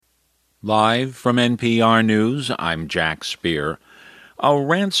Live from NPR News, I'm Jack Speer. A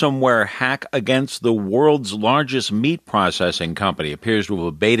ransomware hack against the world's largest meat processing company appears to have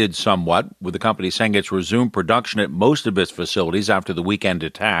abated somewhat, with the company saying it's resumed production at most of its facilities after the weekend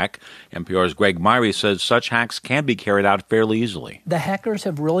attack. NPR's Greg Myrie says such hacks can be carried out fairly easily. The hackers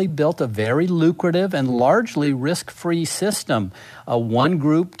have really built a very lucrative and largely risk-free system. One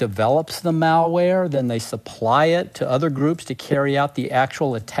group develops the malware, then they supply it to other groups to carry out the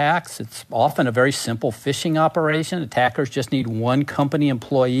actual attacks. It's often a very simple phishing operation. Attackers just need one company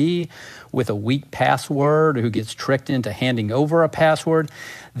employee with a weak password who gets tricked into handing over a password.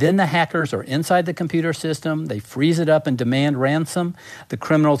 Then the hackers are inside the computer system. They freeze it up and demand ransom. The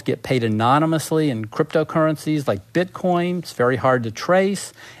criminals get paid anonymously in cryptocurrencies like Bitcoin. It's very hard to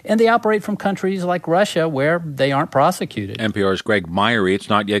trace. And they operate from countries like Russia where they aren't prosecuted. NPR's Greg Myrie. It's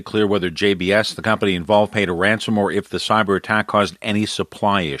not yet clear whether JBS, the company involved, paid a ransom or if the cyber attack caused any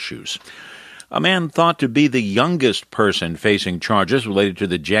supply issues. A man thought to be the youngest person facing charges related to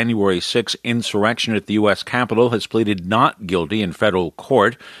the January 6 insurrection at the U.S. Capitol has pleaded not guilty in federal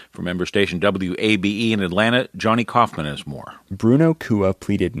court. For member station WABE in Atlanta, Johnny Kaufman has more. Bruno Kua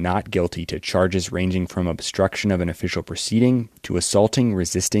pleaded not guilty to charges ranging from obstruction of an official proceeding to assaulting,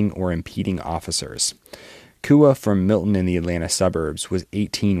 resisting, or impeding officers. Kua, from Milton in the Atlanta suburbs, was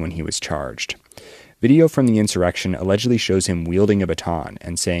 18 when he was charged. Video from the insurrection allegedly shows him wielding a baton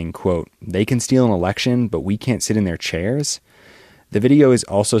and saying, quote, "They can steal an election, but we can't sit in their chairs." The video is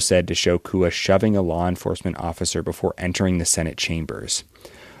also said to show Kua shoving a law enforcement officer before entering the Senate chambers.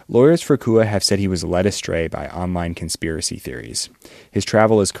 Lawyers for Kua have said he was led astray by online conspiracy theories. His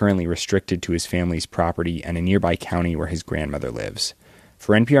travel is currently restricted to his family's property and a nearby county where his grandmother lives.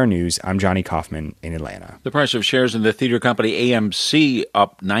 For NPR News, I'm Johnny Kaufman in Atlanta. The price of shares in the theater company AMC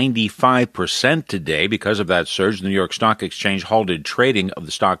up 95% today. Because of that surge, the New York Stock Exchange halted trading of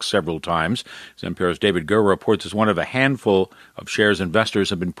the stock several times. As NPR's David Gura reports, it's one of a handful of shares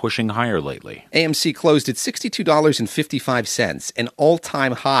investors have been pushing higher lately. AMC closed at $62.55, an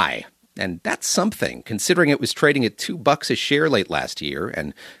all-time high. And that's something, considering it was trading at $2 a share late last year,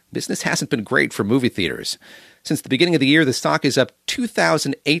 and business hasn't been great for movie theaters. Since the beginning of the year, the stock is up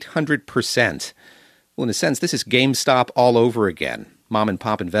 2,800%. Well, in a sense, this is GameStop all over again.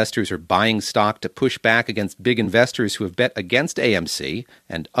 Mom-and-pop investors are buying stock to push back against big investors who have bet against AMC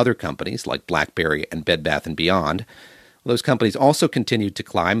and other companies like BlackBerry and Bed Bath & Beyond. Those companies also continued to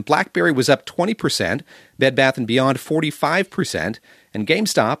climb. BlackBerry was up 20%, Bed Bath & Beyond 45%, and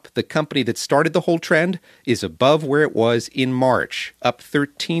GameStop, the company that started the whole trend, is above where it was in March, up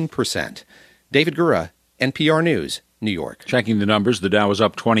 13%. David Gura, NPR News, New York. Checking the numbers, the Dow is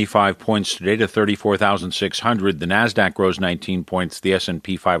up 25 points today to 34,600. The Nasdaq rose 19 points. The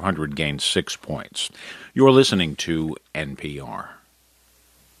S&P 500 gained 6 points. You're listening to NPR.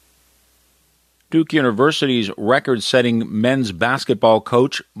 Duke University's record-setting men's basketball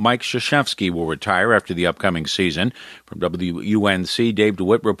coach Mike Krzyzewski will retire after the upcoming season. From WUNC, Dave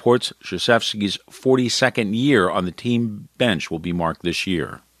DeWitt reports Krzyzewski's 42nd year on the team bench will be marked this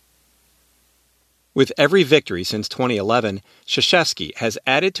year. With every victory since 2011, Krzyzewski has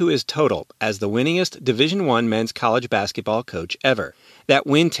added to his total as the winningest Division I men's college basketball coach ever. That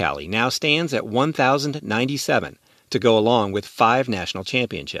win tally now stands at 1,097, to go along with 5 national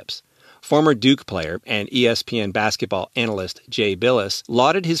championships. Former Duke player and ESPN basketball analyst Jay Billis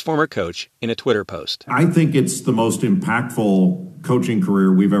lauded his former coach in a Twitter post. I think it's the most impactful coaching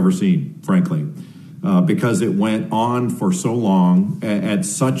career we've ever seen, frankly. Because it went on for so long at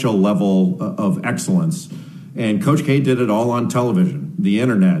such a level of excellence. And Coach K did it all on television, the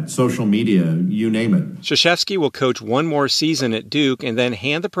internet, social media, you name it. Krzyzewski will coach one more season at Duke and then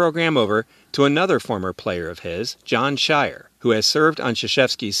hand the program over to another former player of his, John Shire, who has served on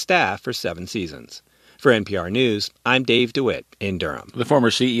Krzyzewski's staff for 7 seasons. For NPR News, I'm Dave DeWitt in Durham. The former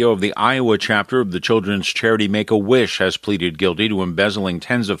CEO of the Iowa chapter of the children's charity Make-A-Wish has pleaded guilty to embezzling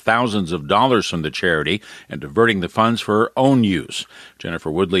tens of thousands of dollars from the charity and diverting the funds for her own use. Jennifer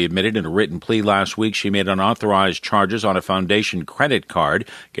Woodley admitted in a written plea last week she made unauthorized charges on a foundation credit card,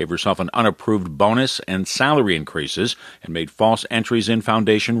 gave herself an unapproved bonus and salary increases, and made false entries in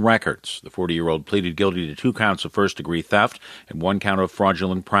foundation records. The 40-year-old pleaded guilty to 2 counts of first-degree theft and 1 count of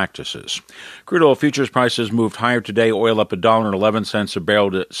fraudulent practices. Crude oil futures prices moved higher today. Oil up $1.11 a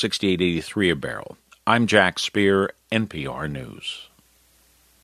barrel to $68.83 a barrel. I'm Jack Speer, NPR News.